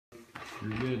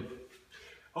You're good.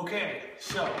 Okay,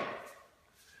 so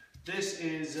this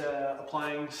is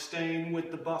applying stain with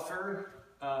the buffer.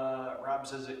 Rob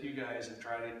says that you guys have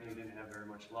tried it and you didn't have very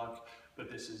much luck,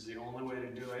 but this is the only way to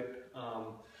do it.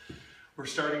 We're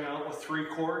starting out with 3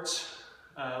 quarts.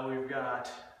 We've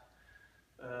got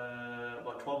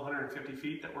about 1,250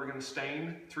 feet that we're going to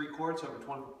stain. 3 quarts over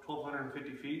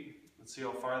 1,250 feet. Let's see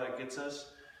how far that gets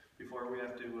us before we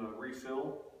have to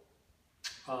refill.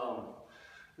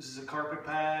 This is a carpet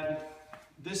pad.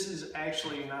 This is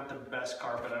actually not the best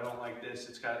carpet. I don't like this.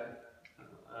 It's got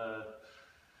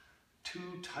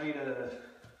too tight a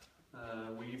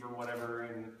weave or whatever,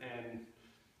 and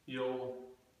you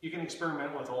can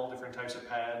experiment with all different types of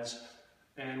pads.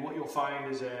 And what you'll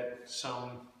find is that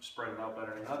some spread it out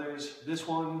better than others. This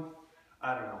one,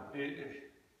 I don't know.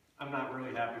 I'm not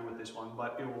really happy with this one,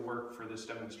 but it will work for this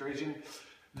demonstration.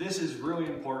 This is really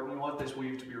important. You want this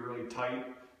weave to be really tight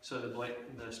so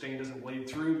the stain doesn't bleed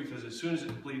through, because as soon as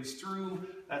it bleeds through,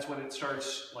 that's when it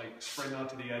starts like spreading out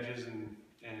to the edges and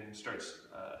starts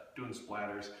doing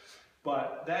splatters.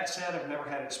 But that said, I've never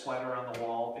had it splatter on the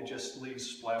wall. It just leaves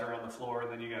splatter on the floor,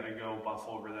 and then you got to go buff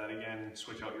over that again,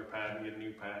 switch out your pad and get a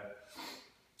new pad.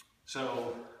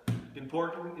 So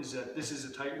important is that this is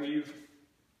a tight weave.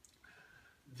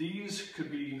 These could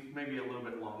be maybe a little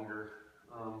bit longer,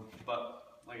 but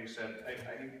like I said,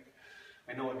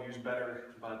 I know I've used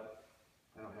better, but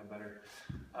I don't have better.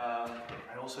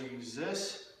 I also use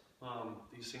this.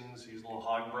 These things, these little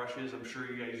hog brushes. I'm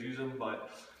sure you guys use them,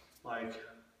 but like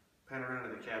pan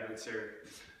around in the cabinets there.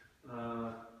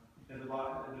 At the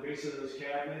bottom, at the base of those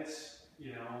cabinets,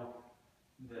 you know,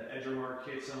 the edge mark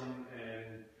hits them,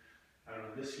 and I don't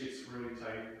know. This gets really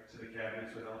tight to the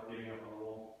cabinets without getting up on the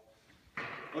wall.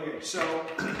 Okay, so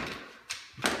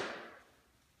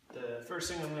the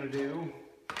first thing I'm going to do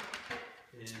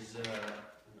is I'm going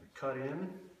to cut in.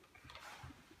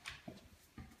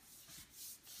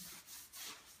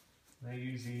 I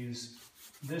use these.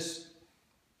 This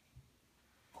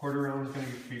quarter round is going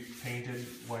to be painted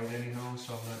white anyhow,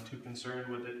 so I'm not too concerned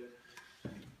with it.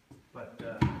 But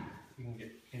you can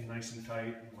get in nice and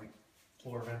tight, and like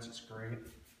floor vents, it's great.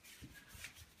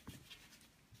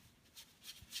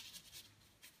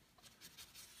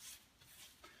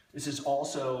 This is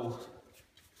also,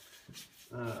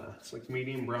 it's like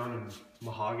medium brown and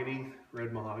mahogany,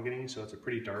 red mahogany, so it's a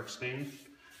pretty dark stain.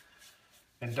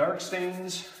 And dark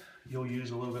stains, you'll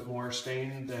use a little bit more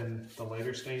stain than the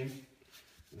lighter stain.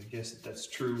 And I guess that's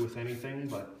true with anything,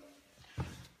 but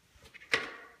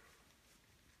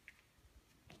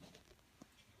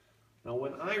now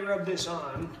when I rub this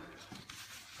on,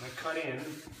 I cut in,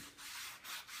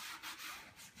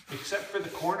 except for the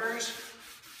corners.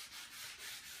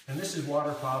 And this is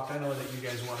water popped. I know that you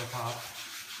guys want to pop.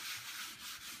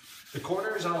 The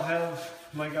corners, I'll have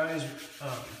my guys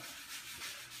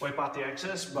wipe out the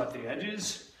excess, but the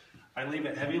edges, I leave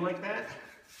it heavy like that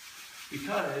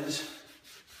because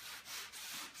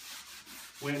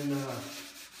when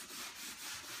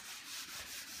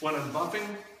I'm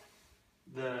buffing,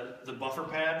 the buffer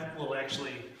pad will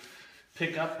actually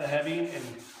pick up the heavy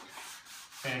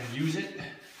and use it.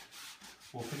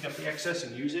 We'll pick up the excess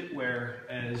and use it,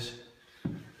 whereas,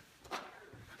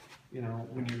 you know,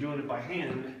 when you're doing it by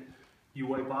hand, you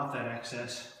wipe off that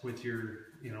excess with your,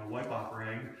 you know, wipe off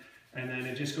rag, and then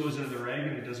it just goes into the rag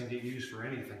and it doesn't get used for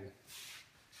anything.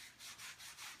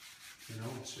 You know,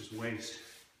 it's just waste.